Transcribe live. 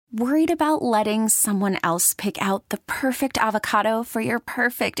Worried about letting someone else pick out the perfect avocado for your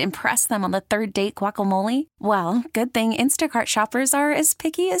perfect impress them on the third date guacamole? Well, good thing Instacart shoppers are as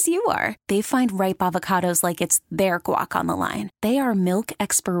picky as you are. They find ripe avocados like it's their guac on the line. They are milk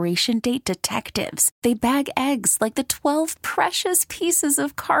expiration date detectives. They bag eggs like the 12 precious pieces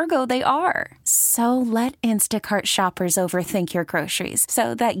of cargo they are. So let Instacart shoppers overthink your groceries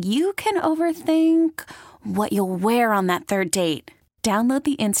so that you can overthink what you'll wear on that third date. Download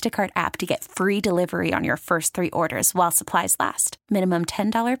the Instacart app to get free delivery on your first 3 orders while supplies last. Minimum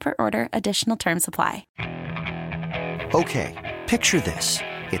 $10 per order. Additional terms apply. Okay, picture this.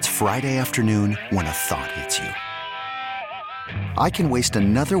 It's Friday afternoon when a thought hits you. I can waste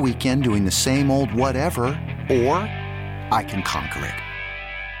another weekend doing the same old whatever, or I can conquer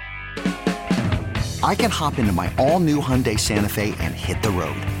it. I can hop into my all-new Hyundai Santa Fe and hit the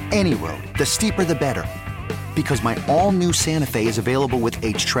road. Any road. The steeper, the better. Because my all-new Santa Fe is available with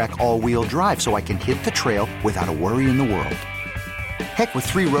H-Track all-wheel drive, so I can hit the trail without a worry in the world. Heck, with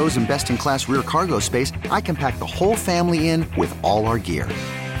 3 rows and best-in-class rear cargo space, I can pack the whole family in with all our gear.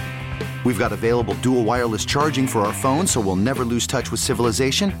 We've got available dual wireless charging for our phones, so we'll never lose touch with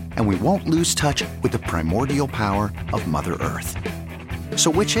civilization, and we won't lose touch with the primordial power of Mother Earth.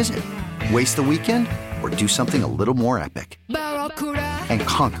 So which is it? Waste the weekend or do something a little more epic? And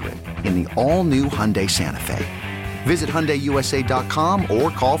conquer it in the all-new Hyundai Santa Fe. Visit HyundaiUSA.com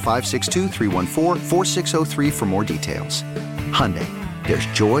or call 562-314-4603 for more details. Hyundai, there's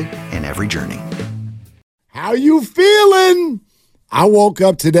joy in every journey. How you feeling? I woke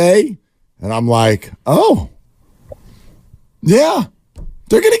up today and I'm like, oh, yeah,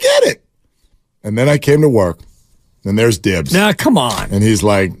 they're going to get it. And then I came to work. And there's Dibs. Nah, come on. And he's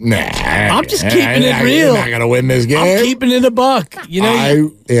like, nah. I'm just keeping it real. You're not going to win this game. I'm keeping it a buck. You know, I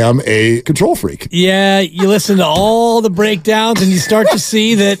am a control freak. Yeah, you listen to all the breakdowns and you start to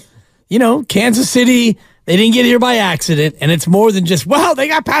see that, you know, Kansas City, they didn't get here by accident. And it's more than just, well, they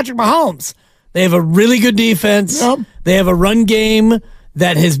got Patrick Mahomes. They have a really good defense. Yep. They have a run game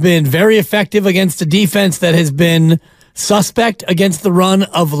that has been very effective against a defense that has been suspect against the run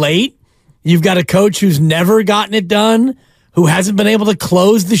of late. You've got a coach who's never gotten it done, who hasn't been able to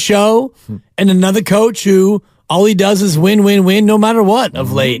close the show, and another coach who all he does is win, win, win, no matter what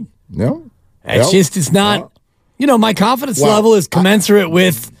of late. No. It's not, you know, my confidence level is commensurate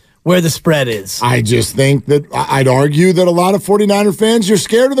with where the spread is. I just think that I'd argue that a lot of 49er fans, you're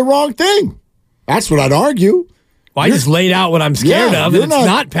scared of the wrong thing. That's what I'd argue. Well, I just laid out what I'm scared of, and it's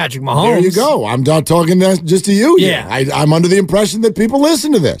not Patrick Mahomes. There you go. I'm not talking just to you. Yeah. I'm under the impression that people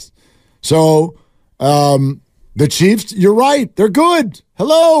listen to this. So, the Chiefs, you're right. They're good.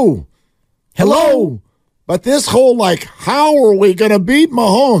 Hello. But this whole, like, how are we going to beat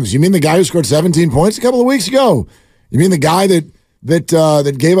Mahomes? You mean the guy who scored 17 points a couple of weeks ago? You mean the guy that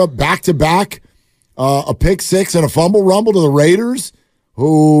gave up back-to-back a pick six and a fumble rumble to the Raiders,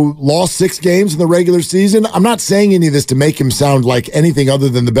 who lost 6 games in the regular season? I'm not saying any of this to make him sound like anything other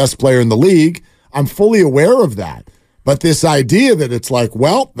than the best player in the league. I'm fully aware of that. But this idea that it's like,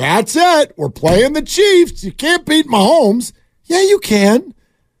 well, that's it. We're playing the Chiefs. You can't beat Mahomes. Yeah, you can.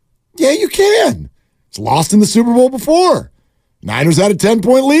 It's lost in the Super Bowl before. Niners had a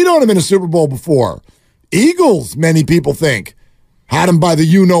 10-point lead on him in a Super Bowl before. Eagles, many people think, had him by the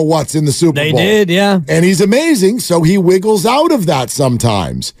you-know-whats in the Super Bowl. They did, yeah. And he's amazing, so he wiggles out of that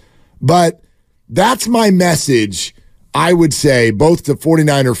sometimes. But that's my message, I would say, both to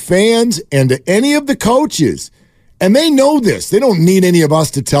 49er fans and to any of the coaches. And they know this. They don't need any of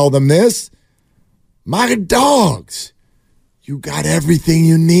us to tell them this. My dogs, you got everything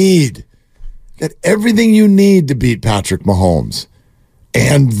you need. Got everything you need to beat Patrick Mahomes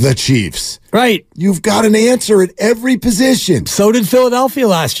and the Chiefs. Right. You've got an answer at every position. So did Philadelphia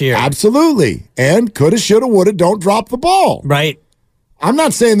last year. Absolutely. And coulda, shoulda, woulda, don't drop the ball. Right. I'm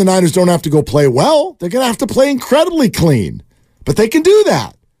not saying the Niners don't have to go play well. They're going to have to play incredibly clean. But they can do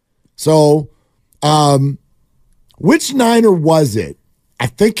that. So, which Niner was it? I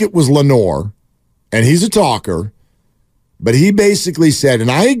think it was Lenore, and he's a talker, but he basically said, and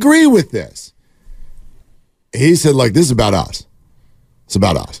I agree with this, he said, like, this is about us. It's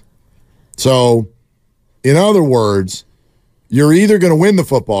about us. So, in other words, you're either going to win the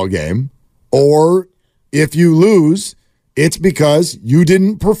football game, or if you lose, it's because you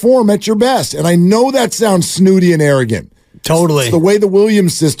didn't perform at your best. And I know that sounds snooty and arrogant. Totally. It's the way the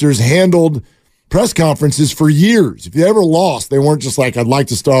Williams sisters handled press conferences for years. If you ever lost, they weren't just like, I'd like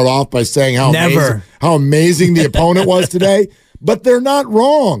to start off by saying how amazing the opponent was today. But they're not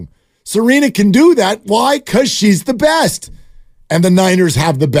wrong. Serena can do that. Why? Because she's the best. And the Niners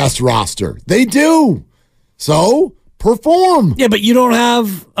have the best roster. They do. So perform. Yeah, but you don't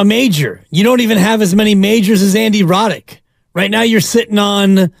have a major. You don't even have as many majors as Andy Roddick. Right now you're sitting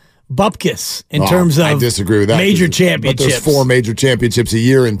on Bupkis in terms of I disagree with that. Major championships. But there's 4 major championships a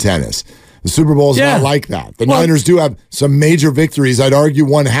year in tennis. The Super Bowl is not like that. The Niners do have some major victories. I'd argue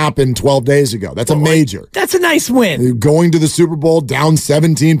one happened 12 days ago. That's a major. That's a nice win. Going to the Super Bowl down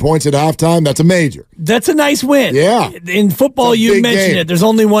 17 points at halftime, that's a major. That's a nice win. Yeah. In football, you mentioned it. There's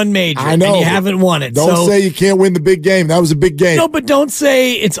only one major. I know. And you haven't won it. Don't say you can't win the big game. That was a big game. No, but don't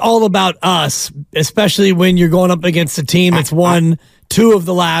say it's all about us, especially when you're going up against a team that's won 2 of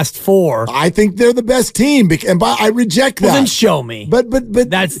the last 4. I think they're the best team, and I reject that. Well, then show me. But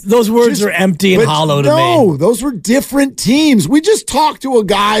those words are empty and hollow to me. No, those were different teams. We just talked to a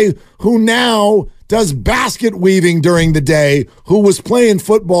guy who now does basket weaving during the day, who was playing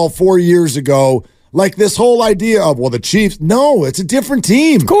football 4 years ago. Like this whole idea of, well, the Chiefs, no, it's a different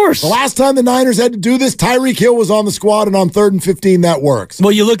team. Of course. The last time the Niners had to do this, Tyreek Hill was on the squad, and on 3rd and 15, that works.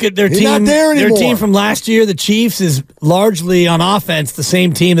 Well, you look at their team. Not there anymore. Their team from last year, the Chiefs, is largely on offense the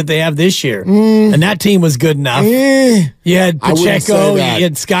same team that they have this year. And that team was good enough. You had Pacheco, you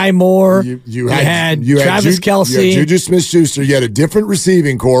had Sky Moore, you had Travis Kelce. You had Juju Smith-Schuster. You had a different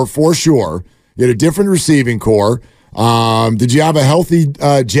receiving core, for sure. You had a different receiving core. Did you have a healthy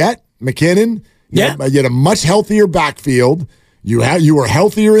Jet, McKinnon? You had a much healthier backfield. You were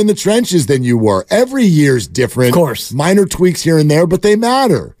healthier in the trenches than you were. Every year's different. Of course. Minor tweaks here and there, but they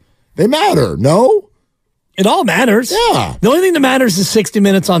matter. They matter, no? It all matters. Yeah. The only thing that matters is 60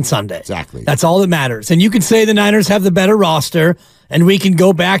 minutes on Sunday. Exactly. That's all that matters. And you can say the Niners have the better roster, and we can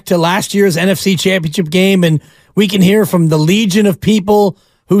go back to last year's NFC Championship game, and we can hear from the legion of people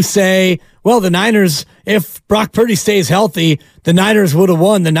who say, well, the Niners, if Brock Purdy stays healthy, the Niners would have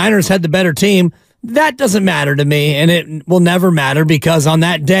won. The Niners had the better team. That doesn't matter to me, and it will never matter because on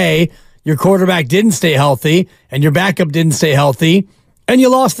that day, your quarterback didn't stay healthy and your backup didn't stay healthy, and you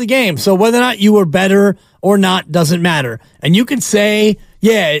lost the game. So whether or not you were better or not doesn't matter. And you can say,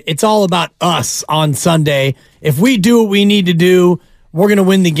 yeah, it's all about us on Sunday. If we do what we need to do, we're going to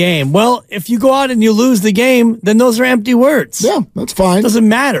win the game. Well, if you go out and you lose the game, then those are empty words. Yeah, that's fine. Doesn't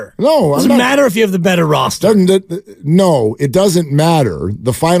matter. No, doesn't matter if you have the better roster. No, it doesn't matter.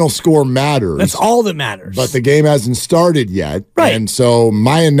 The final score matters. That's all that matters. But the game hasn't started yet. Right. And so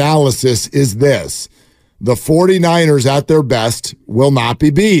my analysis is this. The 49ers at their best will not be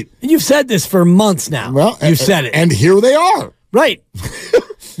beat. And you've said this for months now. Well, you've said it. And here they are. Right.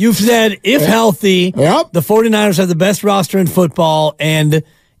 You've said, if healthy, the 49ers have the best roster in football, and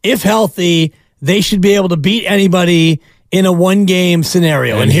if healthy, they should be able to beat anybody in a one-game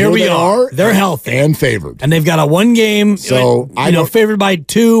scenario. And here we are. They're healthy. And favored. And they've got a one-game, so favored by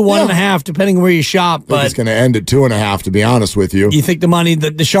 2, 1.5, depending on where you shop. But it's going to end at 2.5, to be honest with you. You think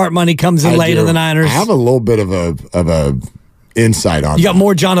the sharp money comes in late on the Niners? I have a little bit of a insight on You got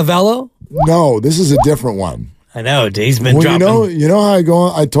more John Avello? No, this is a different one. I know, he's been dropping. You know how I go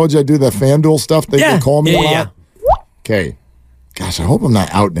on? I told you I do the FanDuel stuff. They call me a lot. Okay. Gosh, I hope I'm not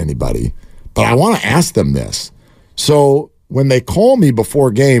outing anybody, but I want to ask them this. So when they call me before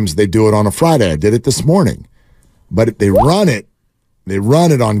games, they do it on a Friday. I did it this morning, but they run it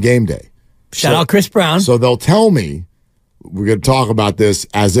on game day. Shout out Chris Brown. So they'll tell me, we're going to talk about this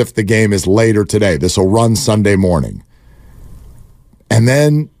as if the game is later today. This will run Sunday morning. And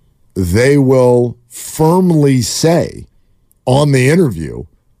then they will firmly say on the interview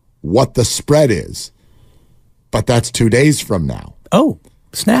what the spread is, but that's 2 days from now. Oh,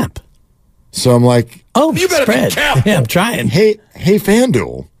 snap. So I'm like, you better be careful. Yeah, I'm trying. Hey,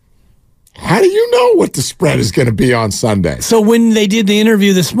 FanDuel, how do you know what the spread is going to be on Sunday? So when they did the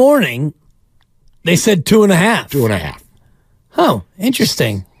interview this morning, they said 2.5. 2.5. Oh,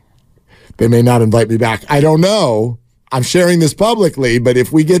 interesting. They may not invite me back. I don't know. I'm sharing this publicly, but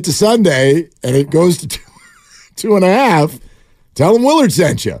if we get to Sunday and it goes to 2.5, tell them Willard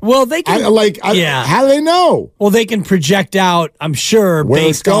sent you. Well, they can. How do they know? Well, they can project out, I'm sure,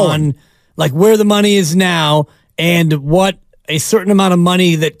 based on like where the money is now and what a certain amount of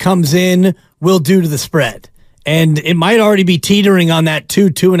money that comes in will do to the spread. And it might already be teetering on that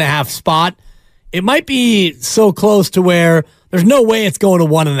 2.5 spot. It might be so close to where there's no way it's going to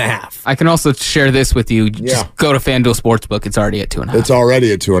 1.5. I can also share this with you. Just go to FanDuel Sportsbook. It's already at 2.5. It's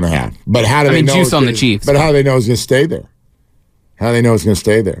already at 2.5. But how do they know? Juice on the Chiefs. But how do they know it's going to stay there? How do they know it's going to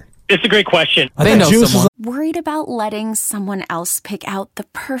stay there? It's a great question. They know someone. Worried about letting someone else pick out the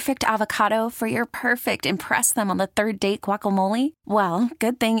perfect avocado for your perfect impress them on the third date guacamole? Well,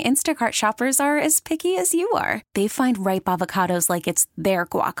 good thing Instacart shoppers are as picky as you are. They find ripe avocados like it's their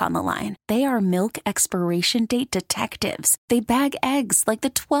guac on the line. They are milk expiration date detectives. They bag eggs like the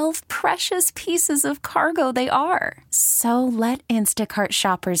 12 precious pieces of cargo they are. So let Instacart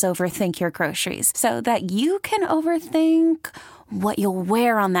shoppers overthink your groceries so that you can overthink what you'll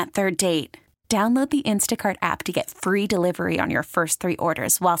wear on that third date. Download the Instacart app to get free delivery on your first 3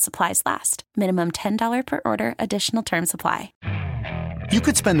 orders while supplies last. Minimum $10 per order. Additional terms apply. You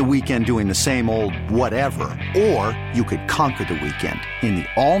could spend the weekend doing the same old whatever, or you could conquer the weekend in the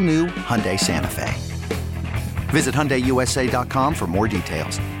all-new Hyundai Santa Fe. Visit HyundaiUSA.com for more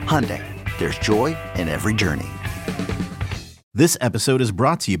details. Hyundai, there's joy in every journey. This episode is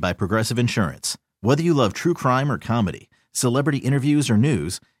brought to you by Progressive Insurance. Whether you love true crime or comedy, celebrity interviews or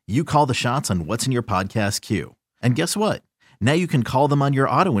news, you call the shots on what's in your podcast queue. And guess what? Now you can call them on your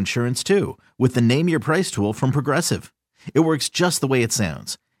auto insurance too with the Name Your Price tool from Progressive. It works just the way it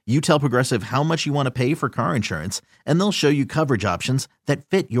sounds. You tell Progressive how much you want to pay for car insurance, and they'll show you coverage options that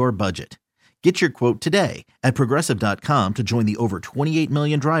fit your budget. Get your quote today at Progressive.com to join the over 28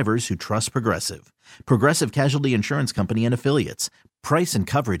 million drivers who trust Progressive. Progressive Casualty Insurance Company and Affiliates. Price and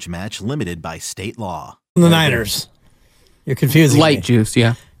coverage match limited by state law. The Niners. You're confusing Light me. juice,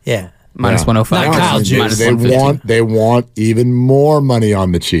 yeah. Yeah. Minus 105. Not Kyle juice. They want even more money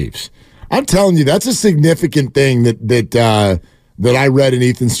on the Chiefs. I'm telling you, that's a significant thing that I read in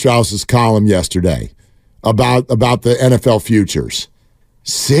Ethan Strauss's column yesterday about the NFL futures.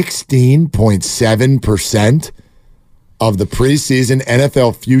 16.7% of the preseason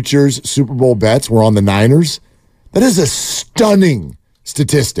NFL futures Super Bowl bets were on the Niners. That is a stunning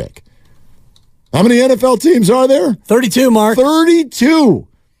statistic. How many NFL teams are there? 32, Mark. 32.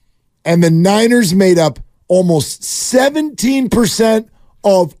 And the Niners made up almost 17%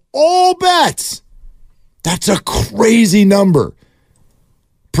 of all bets. That's a crazy number.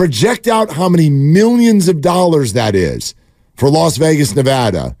 Project out how many millions of dollars that is for Las Vegas,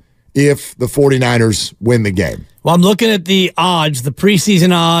 Nevada, if the 49ers win the game. Well, I'm looking at the odds, the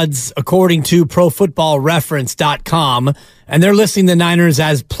preseason odds, according to ProFootballReference.com, and they're listing the Niners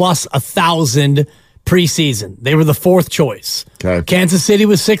as plus 1,000 preseason. They were the 4th choice. Okay. Kansas City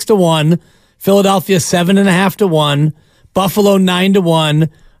was 6-1, Philadelphia 7.5-1, Buffalo 9-1,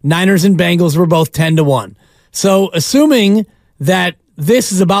 Niners and Bengals were both 10-1. So, assuming that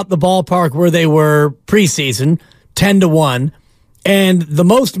this is about the ballpark where they were preseason, 10-1, and the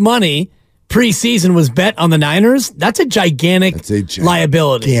most money preseason was bet on the Niners, that's a gigantic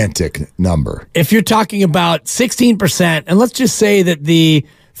liability. Gigantic number. If you're talking about 16%, and let's just say that the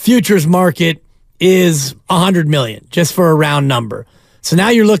futures market is $100 million, just for a round number. So now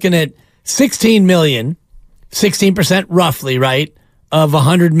you're looking at $16 million, 16% roughly, right, of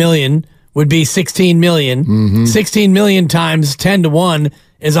 $100 million would be $16 million. Mm-hmm. $16 million times 10-1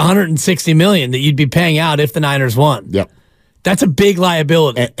 is $160 million that you'd be paying out if the Niners won. Yep. That's a big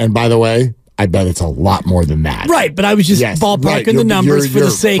liability. And by the way, I bet it's a lot more than that. Right, but I was just ballparking the numbers for the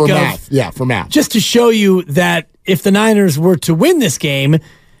sake of math. Yeah, for math. Just to show you that if the Niners were to win this game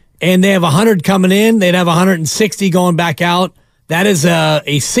and they have 100 coming in, they'd have 160 going back out. That is a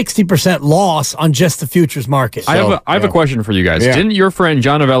 60% loss on just the futures market. I have a question for you guys. Yeah. Didn't your friend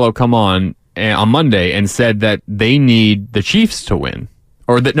John Novello come on Monday and said that they need the Chiefs to win?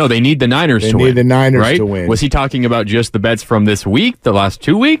 Or that they need the Niners to win. They need the Niners right? to win. Was he talking about just the bets from this week, the last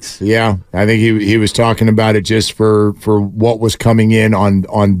 2 weeks? Yeah, I think he was talking about it just for what was coming in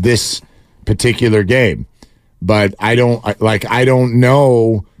on this particular game. But I don't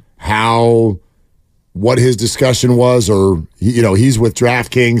know what his discussion was, or he's with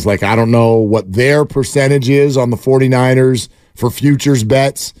DraftKings. Like, I don't know what their percentage is on the 49ers for futures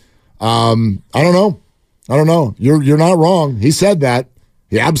bets. I don't know. You're not wrong. He said that.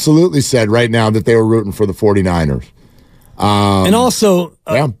 He absolutely said right now that they were rooting for the 49ers. And also,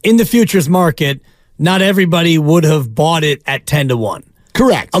 in the futures market, not everybody would have bought it at 10-1.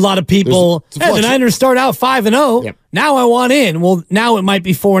 Correct. A lot of people, the Niners start out 5-0. Yep. Now I want in. Well, now it might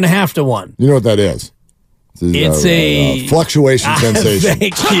be 4.5-1. You know what that is? It's a fluctuation sensation.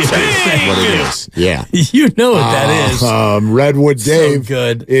 Thank you. That's what it is. Yeah. You know what that is. Redwood Dave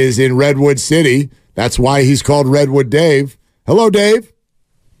is in Redwood City. That's why he's called Redwood Dave. Hello, Dave.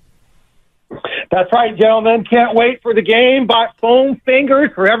 That's right, gentlemen. Can't wait for the game. Bought foam fingers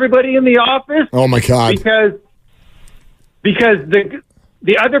for everybody in the office. Oh, my God. Because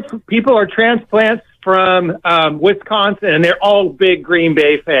the other people are transplants from Wisconsin, and they're all big Green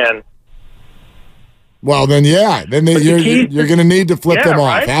Bay fans. Well, then, yeah. Then you're going to need to flip them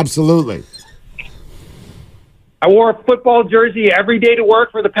off. Right? Absolutely. I wore a football jersey every day to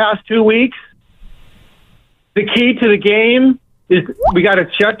work for the past 2 weeks. The key to the game is we got to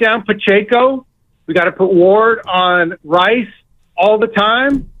shut down Pacheco. We got to put Ward on Rice all the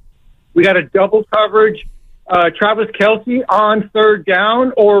time. We got to double coverage Travis Kelce on third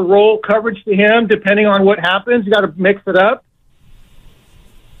down or roll coverage to him, depending on what happens. You got to mix it up.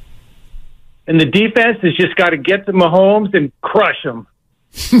 And the defense has just got to get to Mahomes and crush him.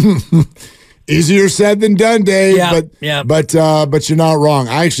 Easier said than done, Dave. Yeah, but you're not wrong.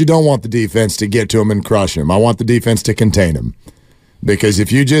 I actually don't want the defense to get to him and crush him. I want the defense to contain him. Because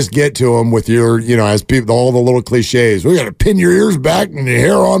if you just get to him with your, as people, all the little cliches, we got to pin your ears back and your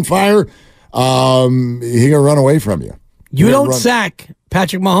hair on fire, he's going to run away from you. You don't sack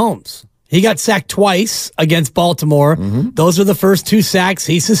Patrick Mahomes. He got sacked twice against Baltimore. Mm-hmm. Those are the first 2 sacks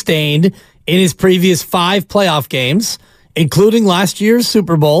he sustained in his previous 5 playoff games, including last year's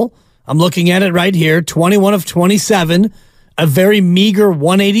Super Bowl. I'm looking at it right here, 21 of 27, a very meager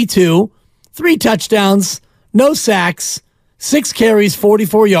 182, 3 touchdowns, no sacks, 6 carries,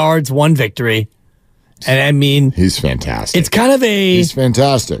 44 yards, 1 victory. And I mean, he's fantastic. It's kind of he's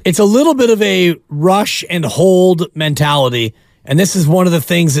fantastic. It's a little bit of a rush and hold mentality. And this is one of the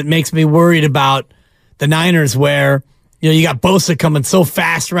things that makes me worried about the Niners, where you got Bosa coming so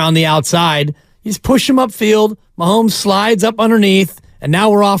fast around the outside. You just push him upfield. Mahomes slides up underneath. And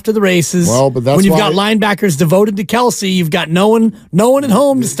now we're off to the races. Well, but that's when you've got linebackers devoted to Kelce, you've got no one at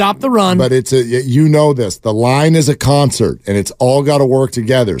home to stop the run. But this. The line is a concert, and it's all got to work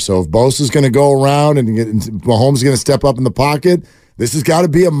together. So if Bosa's going to go around and Mahomes is going to step up in the pocket, this has got to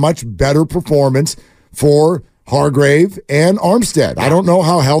be a much better performance for Hargrave and Armstead. I don't know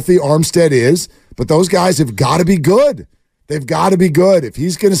how healthy Armstead is, but those guys have got to be good. They've got to be good. If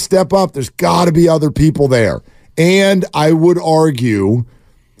he's going to step up, there's got to be other people there. And I would argue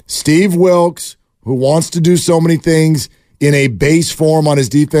Steve Wilkes, who wants to do so many things in a base form on his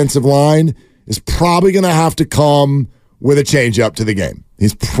defensive line, is probably going to have to come with a change-up to the game.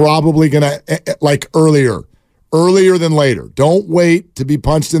 He's probably going to, like earlier than later. Don't wait to be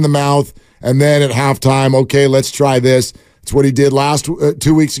punched in the mouth and then at halftime, okay, let's try this. It's what he did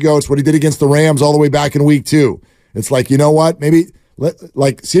 2 weeks ago. It's what he did against the Rams all the way back in week 2. It's like, you know what? Maybe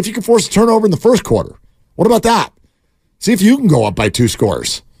see if you can force a turnover in the first quarter. What about that? See if you can go up by 2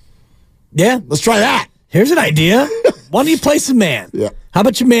 scores. Yeah. Let's try that. Here's an idea. Why don't you play some man? Yeah. How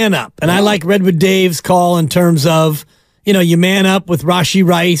about you man up? And I like Redwood Dave's call in terms of, you man up with Rashee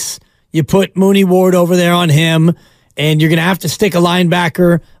Rice. You put Mooney Ward over there on him, and you're going to have to stick a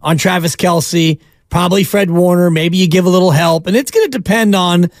linebacker on Travis Kelce, probably Fred Warner. Maybe you give a little help. And it's going to depend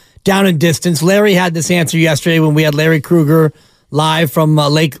on down and distance. Larry had this answer yesterday when we had Larry Krueger live from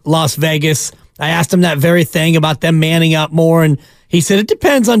Lake Las Vegas. I asked him that very thing about them manning up more, and he said it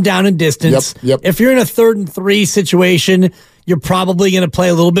depends on down and distance. Yep. If you're in a 3rd and 3 situation, you're probably going to play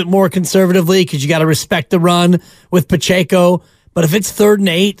a little bit more conservatively because you got to respect the run with Pacheco. But if it's 3rd and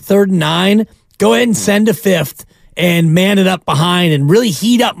 8, 3rd and 9, go ahead and send a 5th and man it up behind and really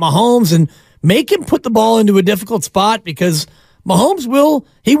heat up Mahomes and make him put the ball into a difficult spot, because Mahomes will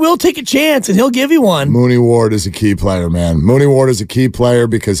take a chance, and he'll give you one. Mooney Ward is a key player, man. Mooney Ward is a key player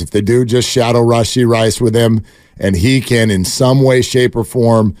because if they do just shadow Rashee Rice with him, and he can in some way, shape, or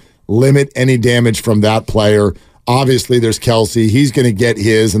form limit any damage from that player. Obviously, there's Kelce. He's going to get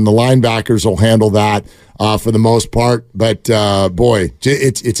his, and the linebackers will handle that for the most part. But, boy,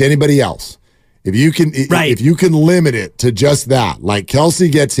 it's anybody else. If you can limit it to just that, like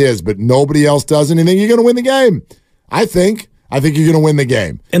Kelce gets his, but nobody else does anything, you're going to win the game. I think you're going to win the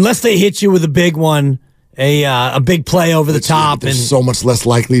game. Unless they hit you with a big one, a big play over the top. They're so much less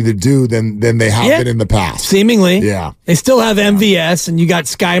likely to do than they have been in the past. Seemingly. Yeah. They still have MVS, and you got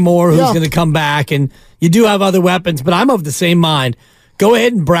Sky Moore who's going to come back, and you do have other weapons, but I'm of the same mind. Go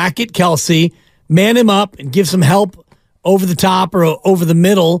ahead and bracket Kelce, man him up, and give some help over the top or over the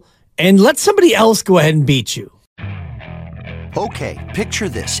middle, and let somebody else go ahead and beat you. Okay, picture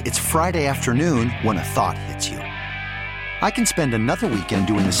this. It's Friday afternoon when a thought hits you. I can spend another weekend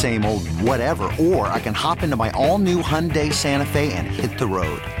doing the same old whatever, or I can hop into my all-new Hyundai Santa Fe and hit the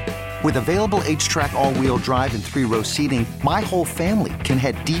road. With available H-Track all-wheel drive and 3-row seating, my whole family can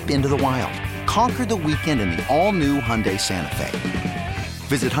head deep into the wild. Conquer the weekend in the all-new Hyundai Santa Fe.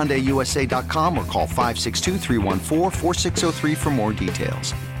 Visit HyundaiUSA.com or call 562-314-4603 for more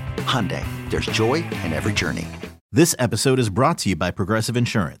details. Hyundai, there's joy in every journey. This episode is brought to you by Progressive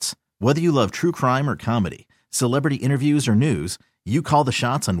Insurance. Whether you love true crime or comedy, celebrity interviews or news, you call the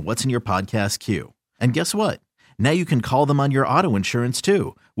shots on what's in your podcast queue. And guess what? Now you can call them on your auto insurance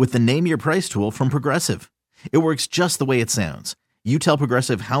too with the Name Your Price tool from Progressive. It works just the way it sounds. You tell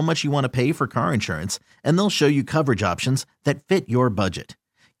Progressive how much you want to pay for car insurance, and they'll show you coverage options that fit your budget.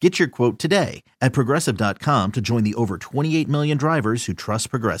 Get your quote today at Progressive.com to join the over 28 million drivers who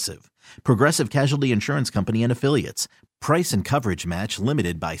trust Progressive. Progressive Casualty Insurance Company and Affiliates. Price and coverage match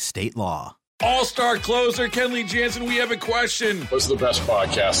limited by state law. All-star closer Kenley Jansen, we have a question. What's the best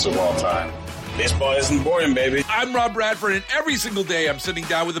podcast of all time? Baseball isn't boring, baby. I'm Rob Bradford, and every single day I'm sitting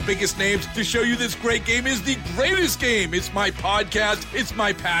down with the biggest names to show you this great game is the greatest game. It's my podcast. It's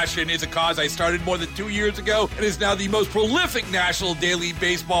my passion. It's a cause I started more than 2 years ago and is now the most prolific national daily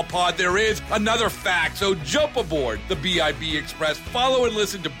baseball pod there is. Another fact, so jump aboard the BIB Express. Follow and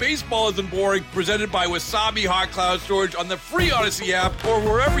listen to Baseball Isn't Boring, presented by Wasabi Hot Cloud Storage on the free Odyssey app or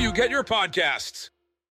wherever you get your podcasts.